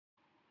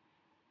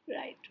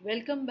Right,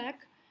 welcome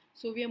back.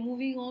 So, we are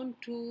moving on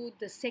to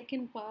the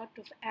second part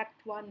of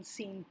Act 1,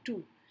 Scene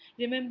 2.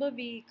 Remember,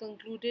 we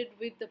concluded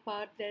with the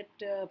part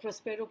that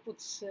Prospero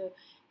puts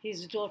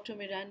his daughter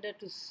Miranda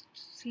to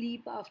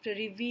sleep after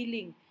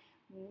revealing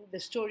the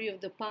story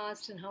of the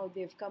past and how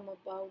they've come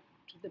about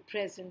to the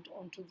present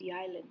onto the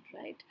island,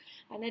 right?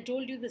 And I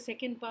told you the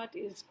second part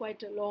is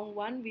quite a long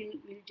one. We'll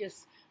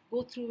just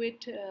go through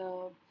it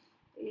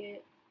in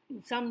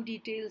some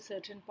detail,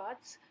 certain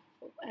parts,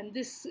 and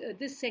this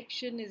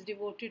section is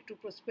devoted to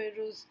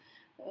Prospero's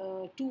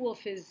two of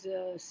his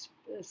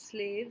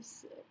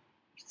slaves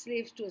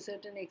to a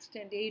certain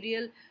extent.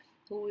 Ariel,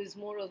 who is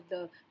more of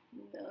the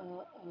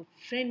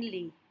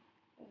friendly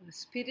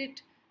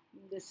spirit,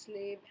 the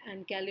slave,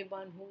 and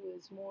Caliban, who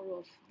is more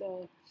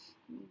of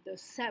the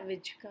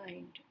savage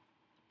kind.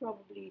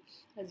 Probably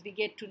as we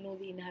get to know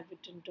the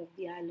inhabitant of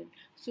the island.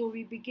 So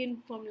we begin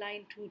from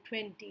line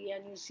 220,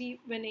 and you see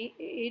when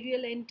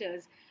Ariel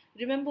enters,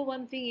 remember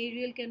one thing,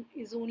 Ariel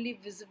is only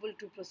visible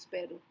to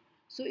Prospero.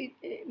 So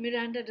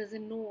Miranda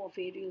doesn't know of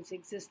Ariel's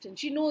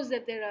existence. She knows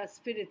that there are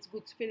spirits,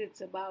 good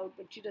spirits about,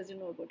 but she doesn't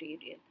know about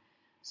Ariel.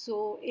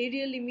 So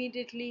Ariel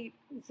immediately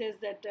says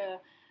that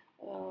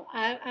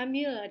I'm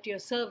here at your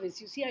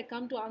service. You see, I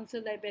come to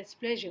answer thy best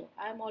pleasure.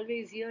 I'm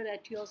always here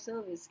at your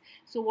service.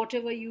 So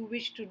whatever you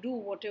wish to do,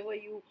 whatever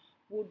you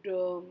would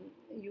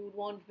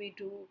want me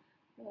to,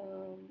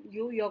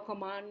 your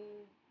command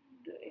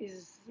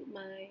is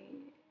my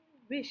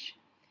wish.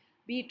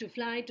 Be it to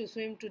fly, to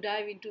swim, to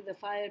dive into the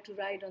fire, to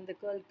ride on the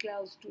curled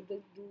clouds,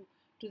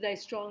 to thy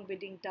strong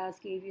bidding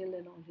task, Ariel,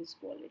 and all his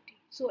quality.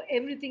 So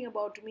everything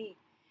about me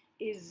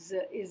is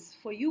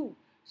for you.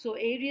 So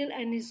Ariel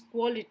and his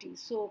quality.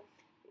 So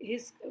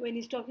when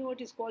he's talking about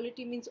his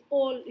quality, means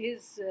all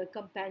his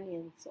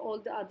companions, all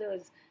the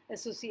others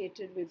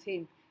associated with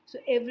him. So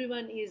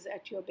everyone is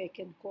at your beck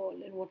and call,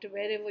 and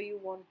wherever you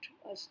want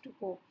us to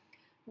go,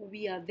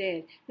 we are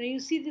there. Now you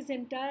see this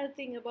entire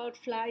thing about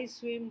fly,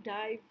 swim,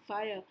 dive,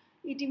 fire.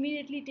 It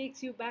immediately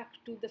takes you back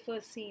to the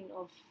first scene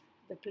of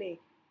the play.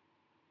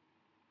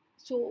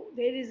 So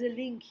there is a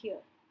link here,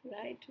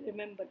 right?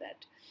 Remember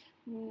that.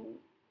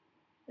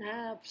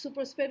 So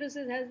Prospero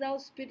says, "Has thou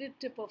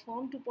spirit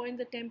performed to point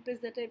the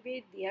tempest that I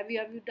bade thee? Have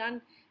you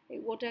done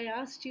what I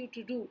asked you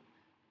to do?"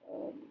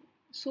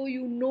 So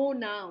you know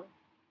now,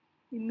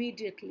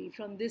 immediately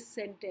from this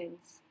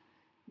sentence,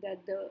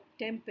 that the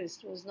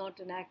tempest was not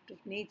an act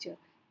of nature,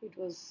 it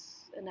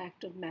was an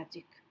act of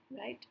magic,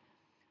 right?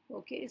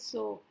 Okay,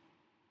 so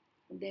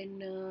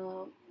then,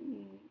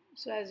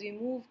 so as we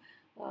move,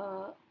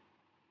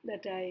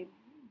 that I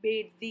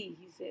bade thee,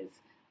 he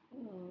says,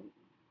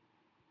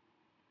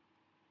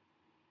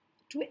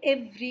 to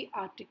every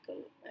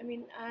article. I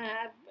mean, I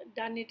have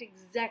done it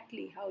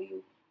exactly how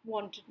you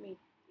wanted me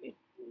it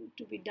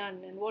to be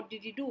done. And what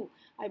did he do?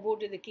 I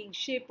boarded the king's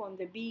ship on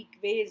the beak,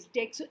 waist,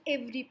 deck. So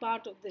every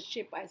part of the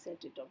ship, I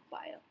set it on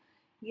fire.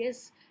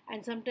 Yes,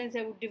 and sometimes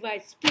I would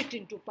divide, split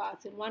into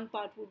parts, and one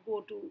part would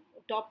go to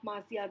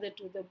topmast, the other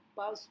to the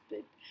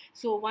bowsprit.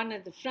 So one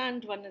at the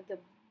front, one at the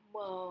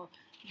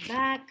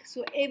back.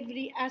 So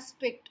every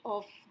aspect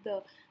of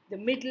the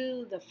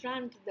middle, the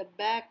front, the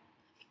back,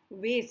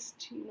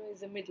 waist,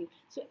 is the middle.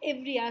 So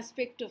every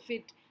aspect of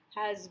it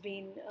has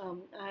been,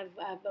 I've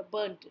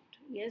burnt it.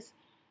 Yes,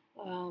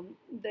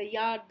 the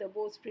yard, the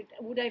bowsprit.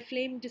 Would I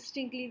flame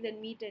distinctly, then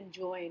meet and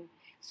join?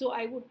 So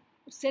I would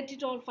set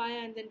it on fire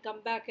and then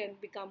come back and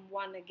become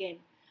one again.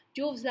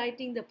 Jove's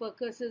lightning, the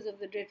precursors of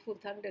the dreadful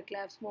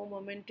thunderclaps, more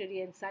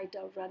momentary and sight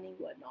outrunning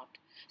were not.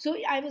 So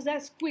I was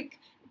as quick,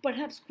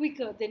 perhaps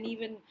quicker than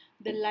even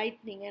the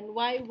lightning. And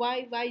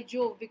why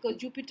Jove? Because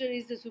Jupiter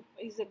is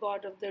the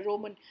god of the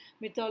Roman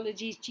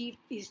mythology.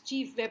 His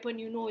chief weapon,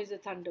 is a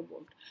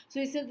thunderbolt. So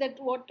he said that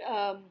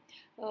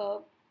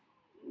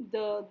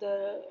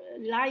the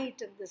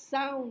light and the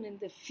sound and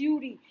the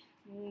fury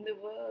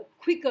were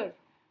quicker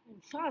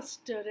and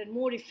faster and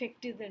more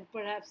effective than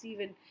perhaps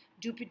even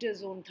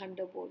Jupiter's own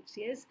thunderbolts.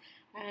 Yes,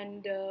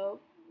 and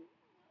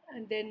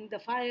then the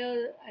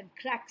fire and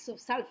cracks of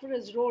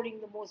sulphurous roaring,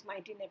 the most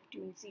mighty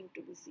Neptune seemed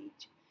to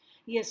besiege.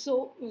 Yes,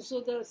 so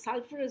the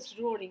sulphurous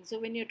roaring. So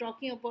when you're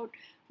talking about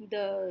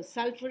the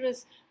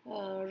sulphurous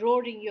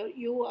roaring,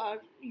 you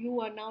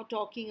are now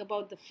talking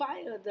about the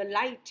fire, the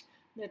light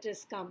that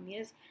has come.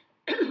 Yes,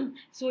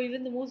 so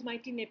even the most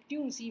mighty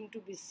Neptune seemed to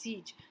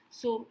besiege.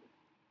 So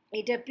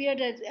it appeared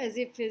as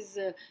if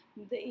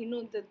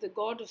the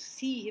god of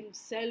sea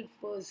himself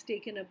was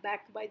taken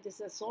aback by this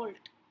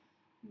assault.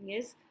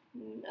 Yes,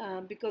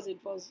 because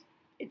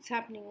it's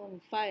happening on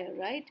fire,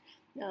 right?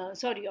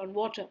 Sorry, on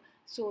water.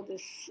 So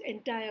this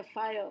entire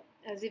fire,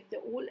 as if the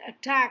whole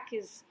attack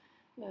is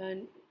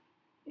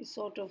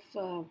sort of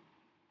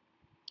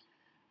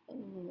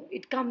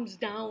it comes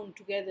down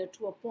together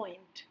to a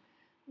point,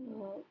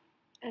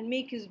 and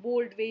make his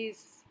bold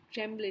ways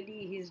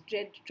tremblingly, his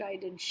dread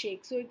trident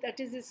shake. So that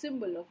is a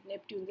symbol of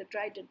Neptune, the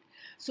trident.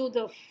 So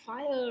the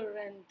fire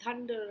and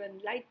thunder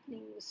and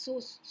lightning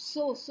was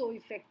so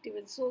effective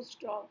and so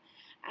strong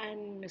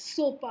and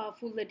so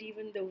powerful that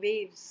even the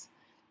waves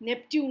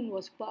Neptune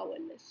was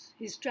powerless.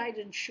 His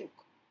trident shook.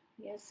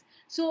 Yes.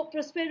 So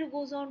Prospero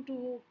goes on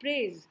to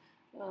praise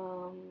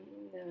um,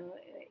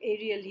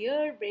 Ariel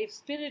here, brave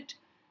spirit.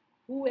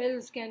 Who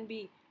else can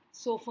be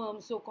so firm,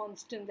 so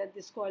constant that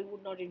this coil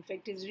would not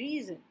infect his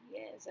reason?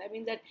 Yes, I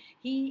mean that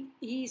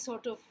he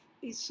sort of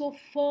is so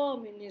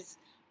firm in his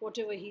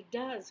whatever he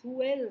does.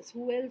 Who else?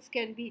 Who else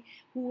can be?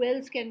 Who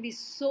else can be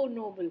so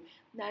noble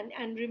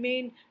and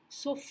remain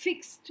so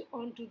fixed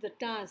onto the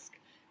task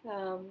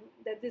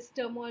that this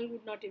turmoil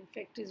would not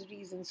infect his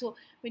reason? So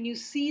when you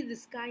see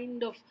this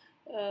kind of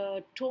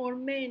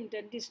torment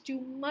and this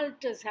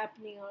tumultus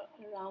happening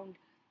around,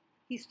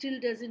 he still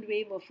doesn't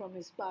waver from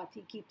his path.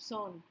 He keeps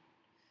on.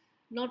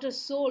 Not a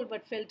soul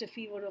but felt a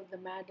fever of the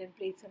mad and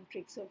played some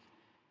tricks of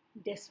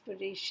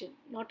desperation.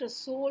 Not a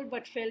soul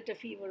but felt a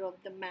fever of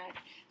the mad.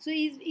 So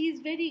he's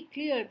very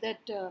clear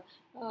that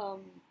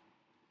um,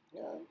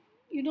 uh,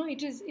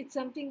 it's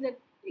something that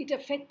it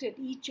affected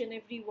each and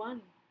every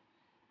one,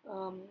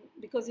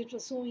 because it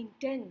was so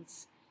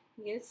intense.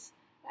 Yes,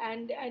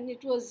 and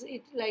it was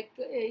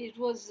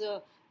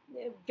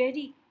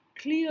very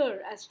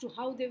clear as to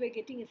how they were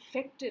getting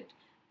affected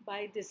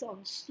by this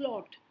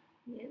onslaught.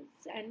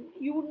 Yes, and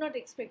you would not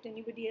expect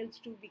anybody else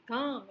to be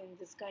calm in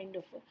this kind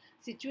of a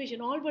situation.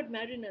 All but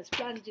mariners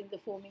plunged in the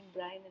foaming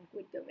brine and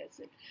quit the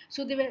vessel.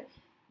 So they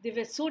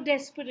were so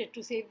desperate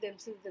to save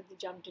themselves that they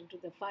jumped into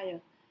the fire.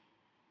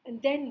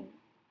 And then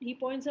he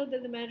points out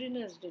that the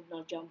mariners did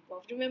not jump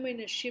off. Remember, in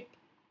a ship,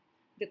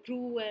 the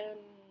crew and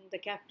the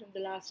captain, the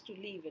last to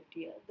leave it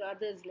here, the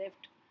others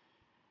left.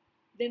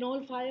 Then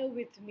all fire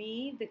with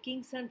me, the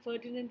king's son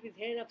Ferdinand with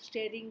hair up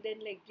staring, then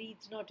like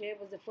reeds not hair,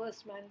 was the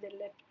first man that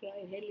left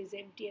crying, hell is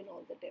empty and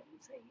all the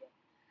devils are here.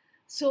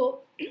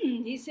 So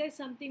he says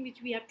something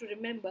which we have to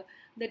remember,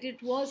 that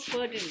it was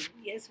Ferdinand,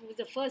 yes, who was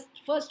the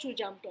first who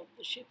jumped off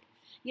the ship.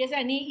 Yes,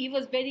 and he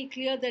was very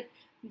clear that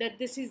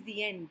this is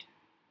the end.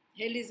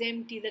 Hell is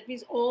empty. That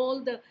means all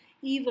the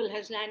evil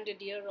has landed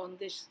here on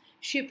this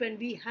ship, and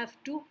we have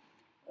to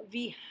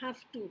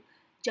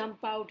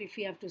jump out if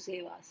we have to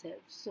save ourselves.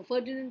 So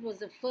Ferdinand was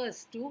the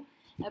first to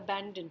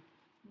abandon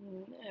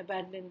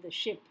the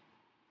ship.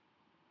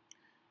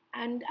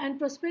 And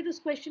Prospero's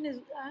question is,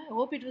 I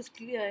hope it was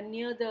clear,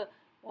 near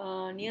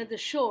the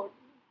shore.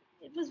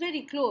 It was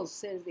very close,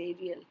 says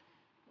Ariel.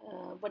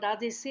 But are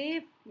they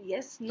safe?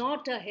 Yes,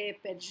 not a hair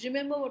perished.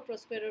 Remember what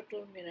Prospero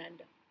told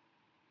Miranda.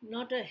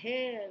 Not a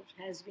hair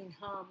has been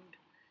harmed.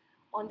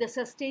 On the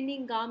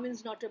sustaining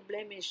garments, not a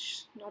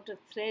blemish, not a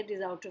thread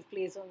is out of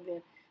place on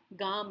their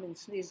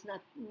garments. There's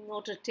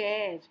not a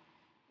tear,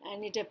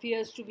 and it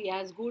appears to be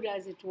as good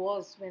as it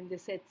was when they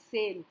set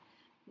sail.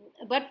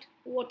 But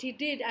what he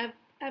did,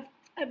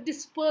 I've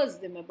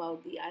dispersed them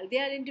about the isle. They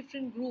are in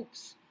different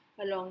groups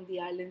along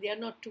the island. They are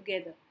not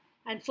together.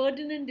 And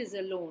Ferdinand is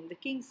alone. The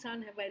king's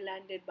son have I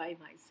landed by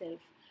myself.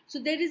 So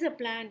there is a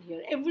plan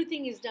here.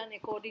 Everything is done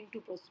according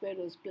to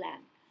Prospero's plan.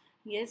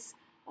 Yes,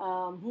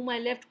 whom I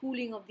left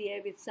cooling of the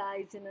air with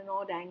sighs in an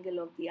odd angle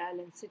of the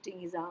island, sitting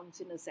his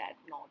arms in a sad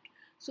knot.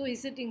 So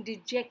he's sitting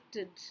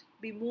dejected,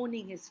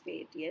 bemoaning his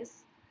fate,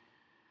 yes.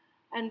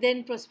 And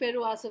then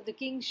Prospero asks of the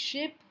king's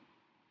ship.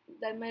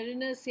 The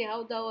mariners say,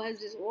 how thou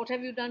hast, what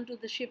have you done to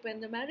the ship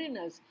and the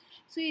mariners?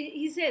 So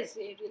he says,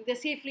 they're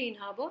safely in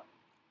harbour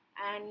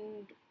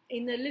and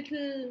in a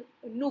little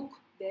nook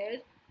there,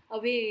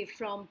 away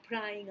from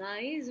prying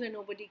eyes where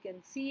nobody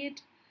can see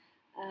it.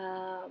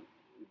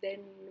 Then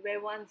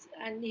where once,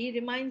 and he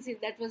reminds him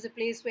that was a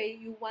place where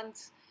you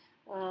once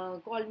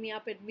called me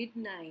up at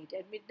midnight.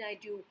 At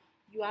midnight you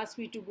asked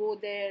me to go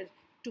there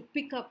to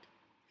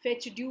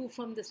fetch dew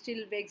from the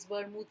still Vex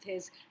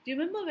Bermuthes.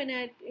 Remember when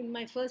in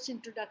my first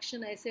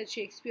introduction I said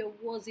Shakespeare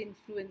was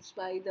influenced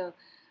by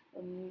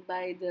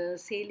the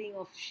sailing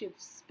of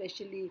ships,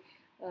 especially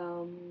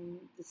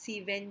the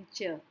Sea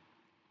Venture,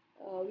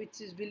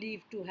 which is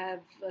believed to have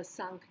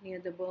sunk near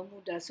the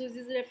Bermuda. So this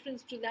is a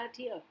reference to that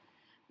here.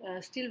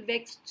 Still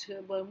vexed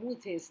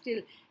Bermuthes.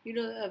 Still,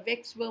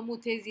 vexed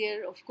Bermuthes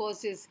here, of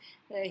course, is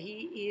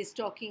he is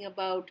talking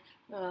about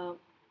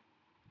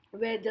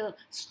where the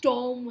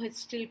storm had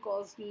still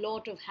caused a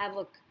lot of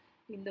havoc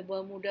in the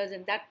Bermudas.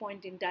 And that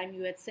point in time,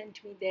 you had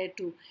sent me there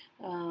to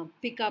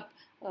pick up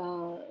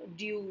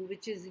dew,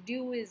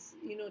 dew is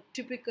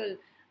typical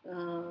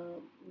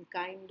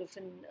kind of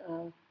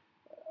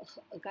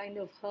a kind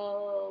of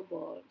herb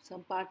or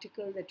some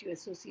particle that you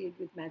associate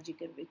with magic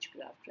and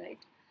witchcraft, right?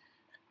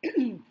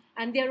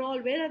 And they're all,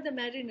 where are the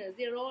mariners?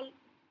 They're all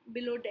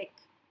below deck,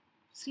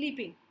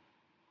 sleeping,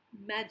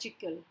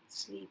 magical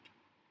sleep.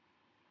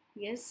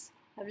 Yes,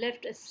 I've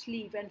left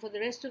asleep, and for the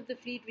rest of the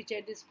fleet which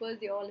I dispersed,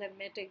 they all have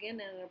met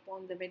again and are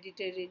upon the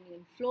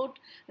Mediterranean float.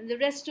 And the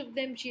rest of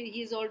them,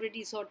 he's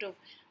already sort of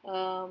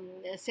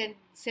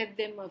set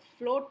them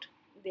afloat.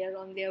 They are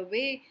on their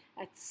way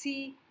at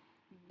sea,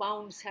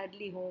 bound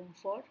sadly home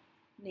for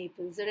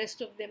Naples. The rest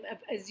of them,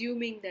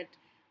 assuming that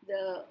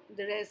the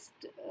rest,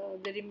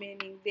 the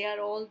remaining, they are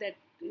all that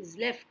is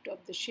left of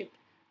the ship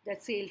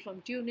that sailed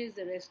from Tunis.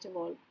 The rest have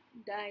all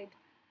died.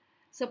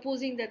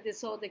 Supposing that they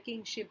saw the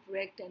king's ship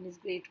wrecked and his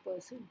great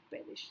person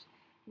perished.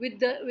 with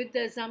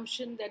the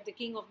assumption that the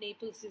king of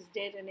Naples is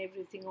dead and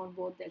everything on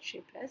board that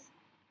ship has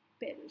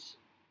perished.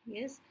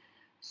 Yes.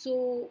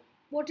 So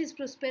what is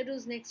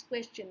Prospero's next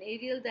question?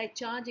 Ariel, thy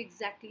charge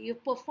exactly.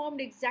 You've performed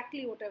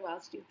exactly what I've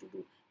asked you to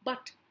do,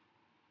 but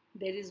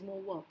there is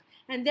more work.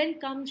 And then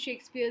comes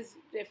Shakespeare's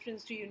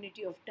reference to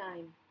unity of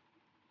time.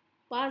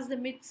 Past the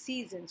mid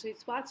season, so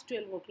it's past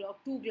 12 o'clock,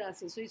 2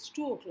 glasses, so it's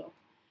 2 o'clock.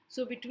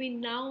 So between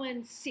now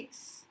and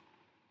 6,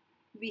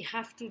 we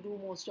have to do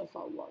most of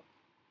our work.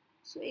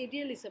 So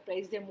Ariel is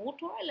surprised. There's more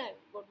toil,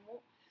 I've got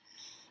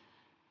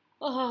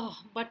more.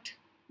 But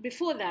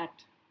before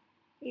that,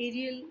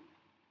 Ariel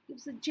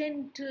gives a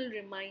gentle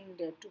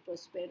reminder to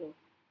Prospero.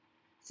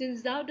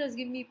 Since thou dost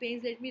give me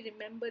pains, let me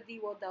remember thee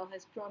what thou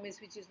hast promised,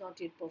 which is not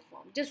yet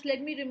performed. Just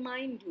let me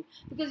remind you,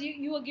 because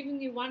you are giving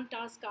me one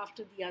task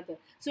after the other.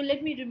 So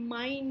let me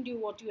remind you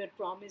what you had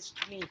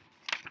promised me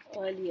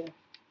earlier.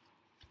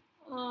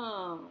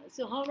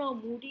 So how now,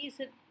 Moody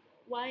said,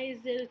 why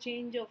is there a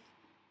change of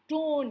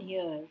tone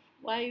here?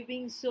 Why are you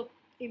being so,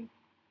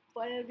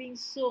 why are you being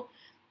so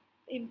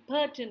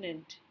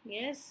impertinent?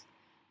 Yes.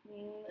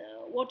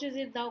 What is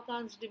it thou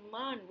canst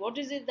demand? What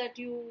is it that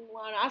you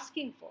are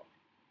asking for?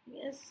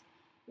 Yes.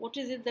 What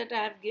is it that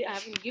I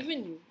haven't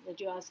given you that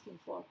you're asking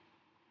for?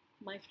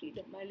 My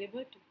freedom, my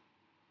liberty.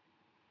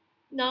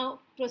 Now,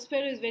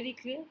 Prospero is very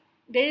clear.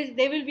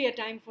 There will be a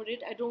time for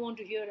it. I don't want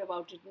to hear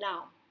about it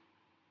now.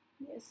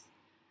 Yes.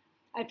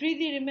 I pray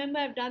thee remember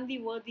I've done thee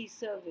worthy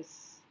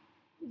service.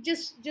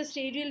 Just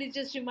Ariel is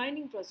just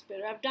reminding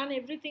Prospero, I've done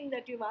everything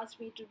that you've asked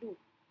me to do.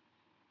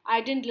 I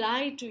didn't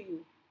lie to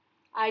you.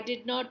 I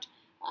did not,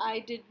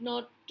 I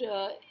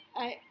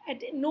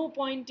at no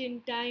point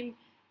in time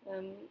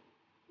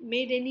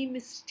made any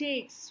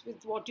mistakes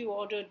with what you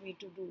ordered me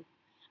to do.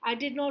 I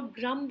did not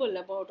grumble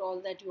about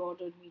all that you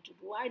ordered me to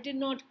do. I did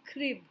not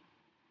crib.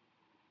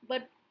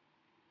 But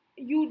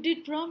you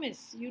did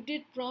promise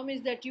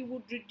that you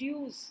would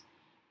reduce,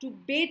 to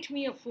bait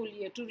me a full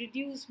year, to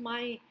reduce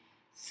my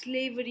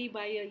slavery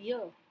by a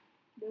year.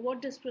 But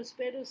what does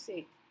Prospero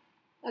say?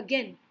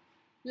 Again,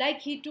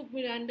 like he took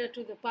Miranda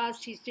to the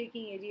past, he's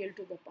taking Ariel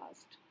to the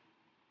past.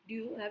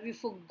 Have you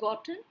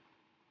forgotten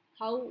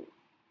how,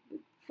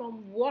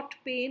 from what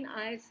pain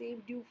I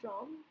saved you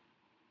from?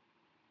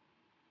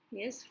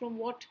 Yes, from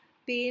what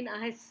pain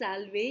I had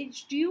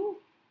salvaged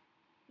you?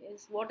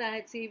 Yes, what I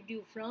had saved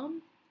you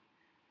from?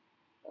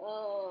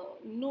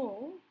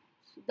 No.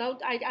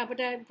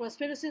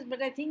 Prospero says,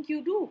 but I think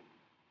you do.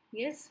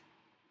 Yes.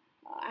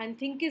 And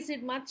thinkest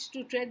it much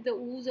to tread the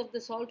ooze of the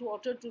salt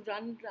water, to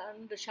run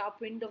the sharp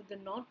wind of the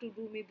north, to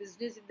do me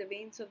business in the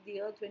veins of the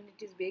earth when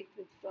it is baked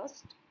with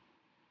frost?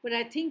 But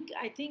I think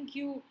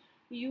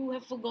you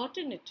have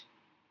forgotten it.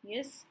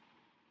 Yes.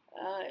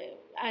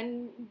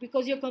 And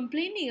because you're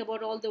complaining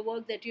about all the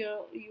work that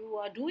you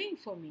are doing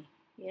for me.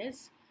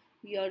 Yes.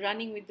 You're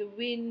running with the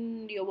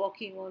wind, you're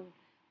walking on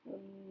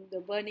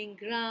the burning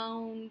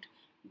ground,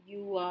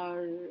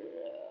 you're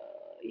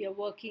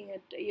working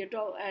at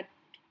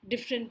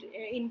different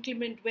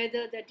inclement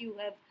weather that you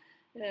have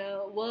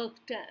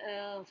worked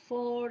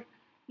for.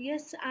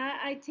 Yes,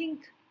 I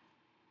think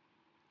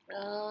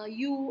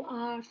you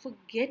are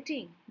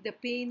forgetting the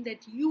pain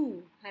that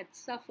you had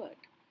suffered.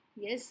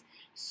 Yes,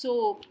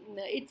 so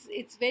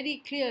it's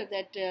very clear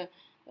that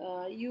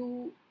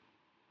you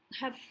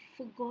have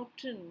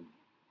forgotten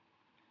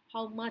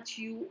how much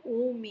you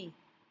owe me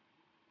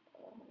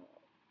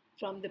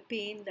from the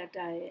pain that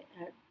I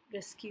had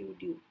rescued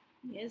you.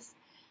 Yes,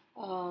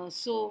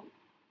 so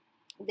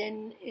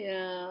then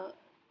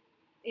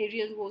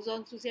Ariel goes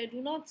on to say,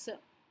 do not, sir.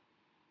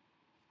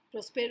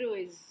 Prospero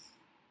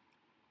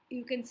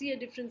you can see a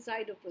different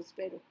side of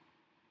Prospero.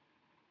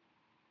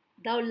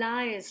 Thou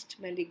liest,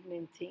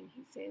 malignant thing,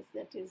 he says.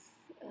 That is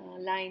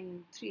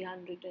line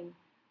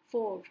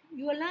 304.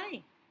 You are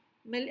lying.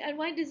 And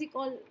why does he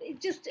call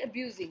it's just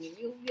abusing him?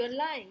 You're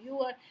lying.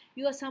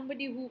 You are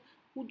somebody who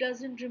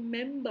doesn't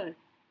remember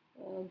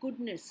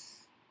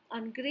goodness.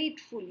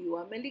 Ungrateful you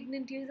are.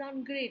 Malignant is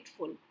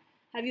ungrateful.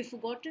 Have you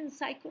forgotten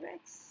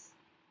Sycorax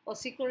or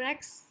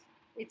Sycorax?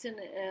 It's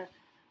a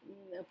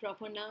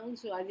proper noun,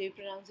 so either you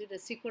pronounce it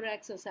as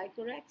Sycorax or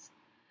Sycorax.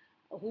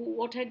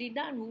 What had he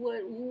done?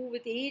 Who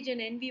with age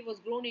and envy was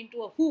grown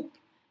into a hoop.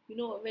 You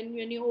know, when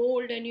you're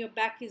old and your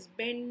back is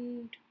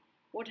bent,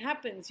 what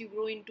happens? You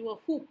grow into a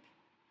hoop.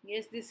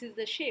 Yes, this is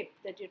the shape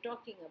that you're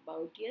talking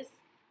about. Yes,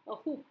 a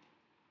hoop.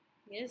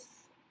 Yes.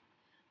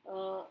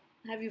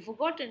 Have you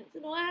forgotten?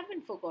 No, I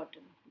haven't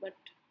forgotten. But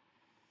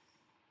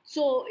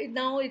so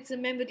now it's a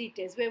memory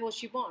test. Where was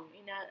she born?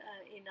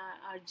 In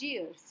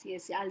Algiers.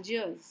 Yes,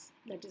 Algiers.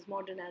 That is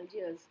modern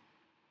Algiers.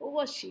 Who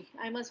was she?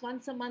 I must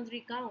once a month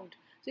recount.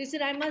 So he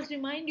said, I must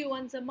remind you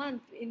once a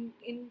month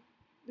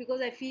because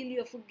I feel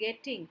you're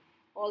forgetting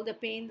all the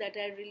pain that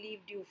I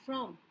relieved you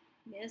from.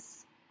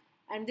 Yes.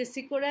 And the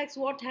Sycorax,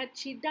 what had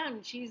she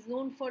done? She is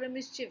known for a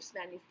mischiefs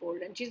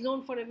manifold, and she's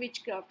known for a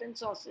witchcraft and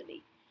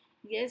sorcery.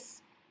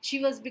 Yes.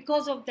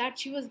 Because of that,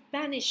 she was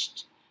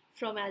banished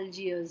from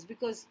Algiers,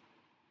 because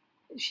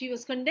she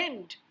was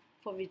condemned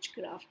for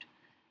witchcraft.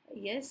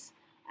 Yes.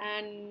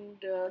 And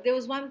there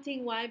was one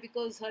thing why,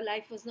 because her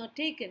life was not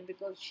taken,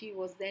 because she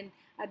was then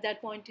at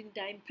that point in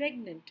time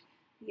pregnant.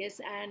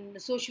 Yes,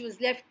 and so she was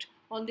left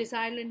on this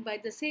island by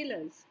the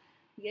sailors.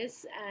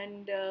 Yes,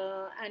 and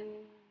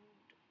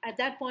at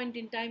that point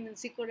in time when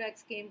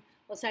Sycorax came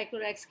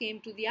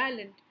to the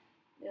island,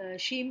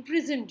 she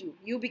imprisoned you.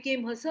 You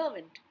became her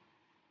servant.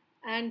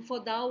 And for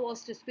thou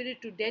wast a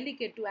spirit too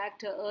delicate to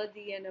act her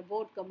earthy, and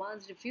abhorred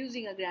commands,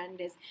 refusing a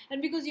grandness.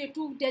 And because you're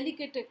too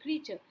delicate a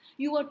creature,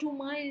 you are too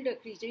mild a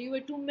creature, you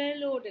were too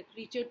mellowed a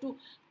creature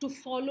to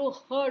follow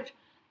her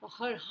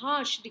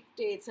harsh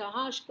dictates, her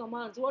harsh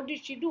commands. What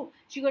did she do?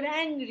 She got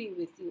angry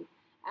with you.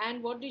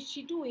 And what did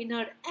she do? In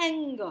her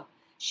anger,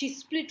 she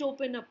split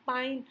open a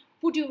pine,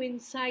 put you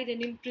inside,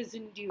 and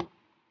imprisoned you.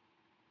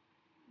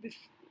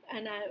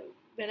 And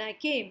when I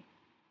came,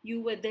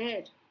 you were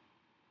there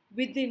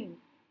within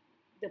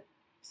the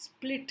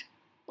split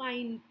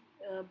pine,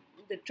 uh,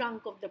 the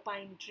trunk of the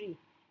pine tree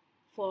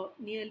for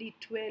nearly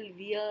 12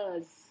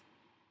 years.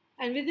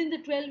 And within the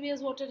 12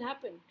 years, what had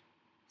happened?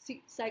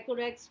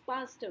 Sycorax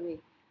passed away.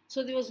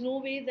 So there was no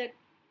way that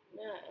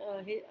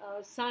his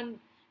son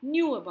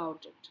knew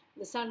about it,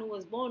 the son who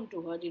was born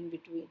to her in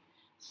between.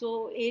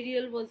 So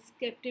Ariel was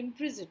kept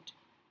imprisoned.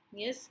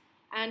 Yes.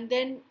 And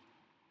then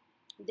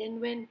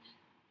when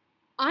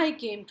I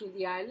came to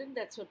the island,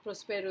 that's what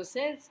Prospero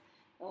says.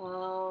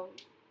 Uh,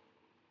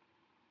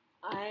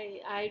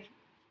 I,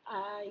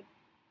 I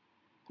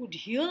could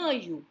hear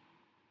you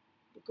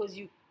because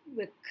you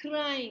were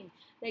crying.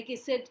 Like I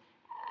said,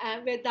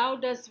 where thou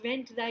dost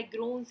vent thy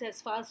groans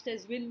as fast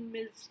as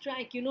windmills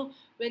strike. You know,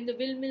 when the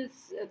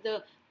windmills,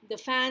 the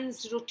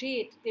fans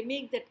rotate, they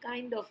make that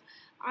kind of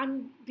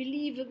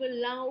unbelievable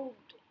loud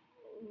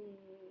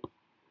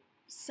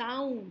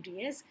sound.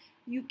 Yes,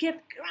 you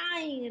kept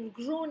crying and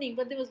groaning,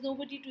 but there was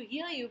nobody to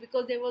hear you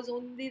because there was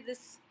only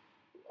this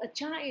a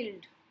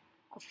child,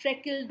 a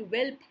freckled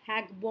whelp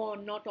hag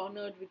born, not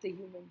honored with a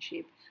human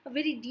shape, a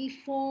very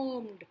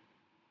deformed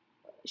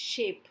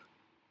shape,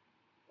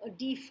 a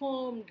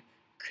deformed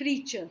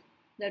creature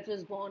that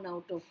was born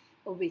out of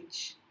a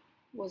witch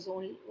was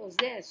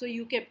there. So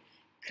you kept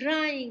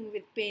crying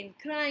with pain,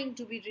 crying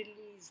to be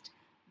released,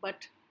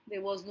 but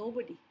there was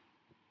nobody.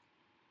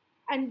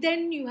 And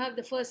then you have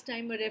the first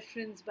time a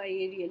reference by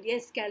Ariel.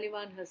 Yes,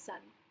 Caliban, her son.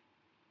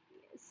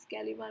 Yes,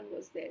 Caliban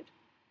was there.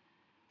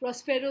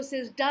 Prospero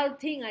says, dull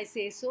thing, I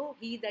say so,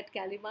 he that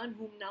Caliban,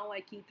 whom now I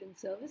keep in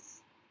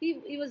service.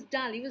 He was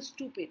dull, he was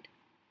stupid.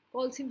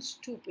 Calls him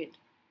stupid.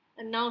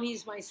 And now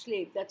he's my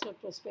slave. That's what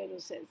Prospero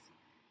says.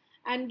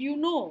 And you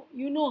know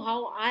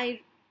how I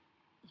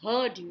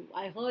heard you.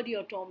 I heard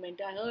your torment.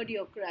 I heard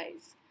your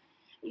cries.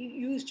 You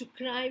used to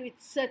cry with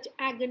such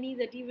agony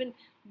that even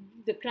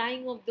the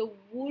crying of the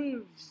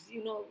wolves,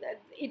 that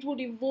it would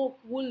evoke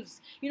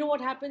wolves. You know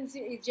what happens?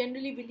 It's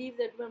generally believed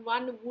that when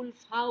one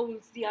wolf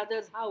howls, the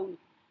others howl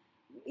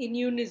in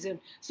unison.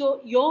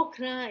 So your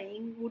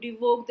crying would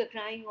evoke the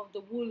crying of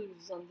the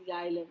wolves on the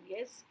island,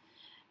 yes?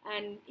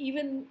 And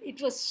even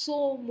it was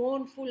so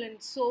mournful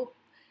and so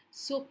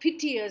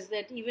piteous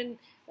that even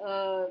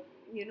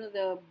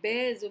the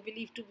bears were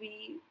believed to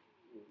be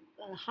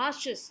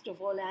harshest of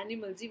all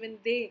animals, even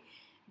they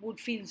would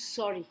feel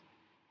sorry.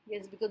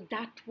 Yes, because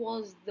that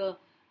was the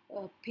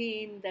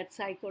pain that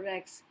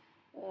Sycorax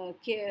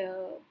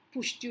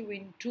pushed you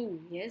into.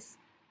 Yes,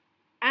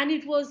 and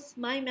it was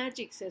my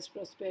magic, says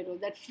Prospero,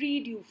 that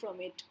freed you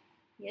from it.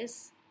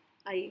 Yes,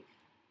 I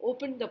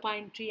opened the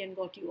pine tree and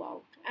got you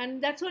out.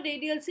 And that's what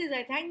Ariel says,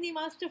 I thank the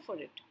master for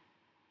it.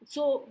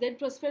 So then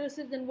Prospero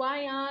says, then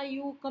why are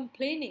you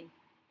complaining?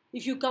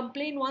 If you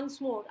complain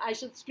once more, I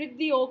shall split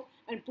the oak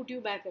and put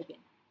you back again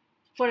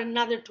for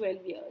another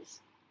 12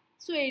 years.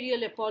 So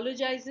Ariel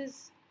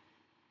apologizes.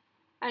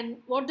 And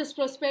what does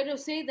Prospero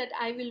say? That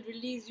I will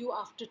release you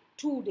after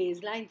 2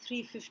 days. Line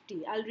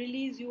 350. I'll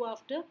release you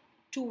after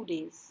 2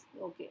 days.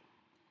 Okay.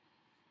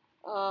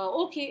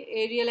 Okay,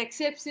 Ariel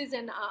accepts this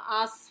and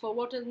asks for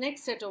what is the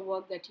next set of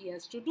work that he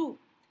has to do.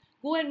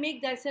 Go and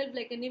make thyself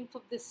like a nymph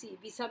of the sea.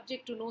 Be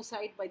subject to no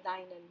sight by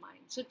thine and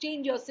mine. So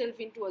change yourself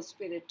into a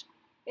spirit,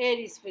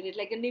 airy spirit,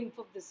 like a nymph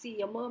of the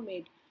sea, a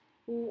mermaid,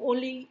 who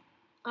only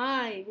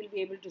I will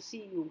be able to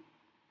see you.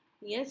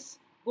 Yes?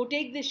 Go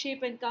take this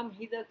shape and come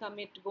hither,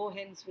 commit, go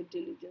hence with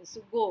diligence.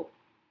 So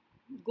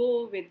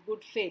go with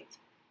good faith.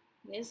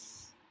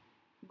 Yes?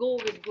 Go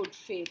with good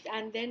faith.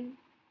 And then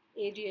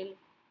Ariel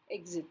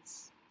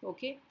exits.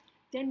 Okay?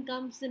 Then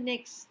comes the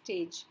next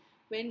stage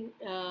when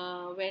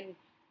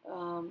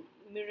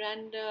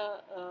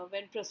Miranda,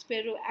 when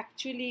Prospero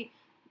actually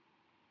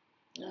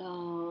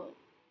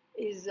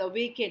is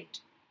awakened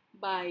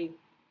by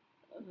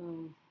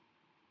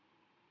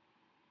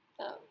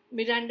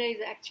Miranda is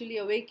actually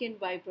awakened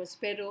by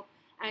Prospero,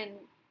 and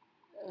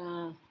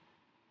uh,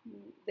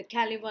 the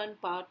Caliban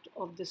part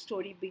of the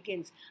story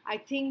begins. I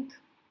think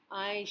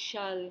I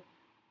shall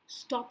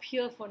stop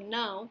here for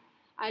now.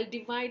 I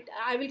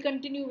will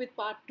continue with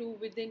part 2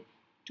 within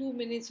 2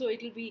 minutes, so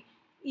it will be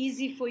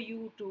easy for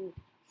you to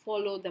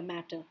follow the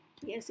matter.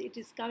 Yes, it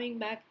is coming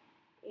back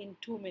in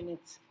 2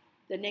 minutes,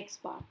 the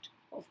next part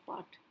of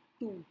part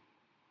 2.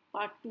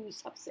 part 2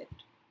 subset.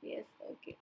 Yes, okay.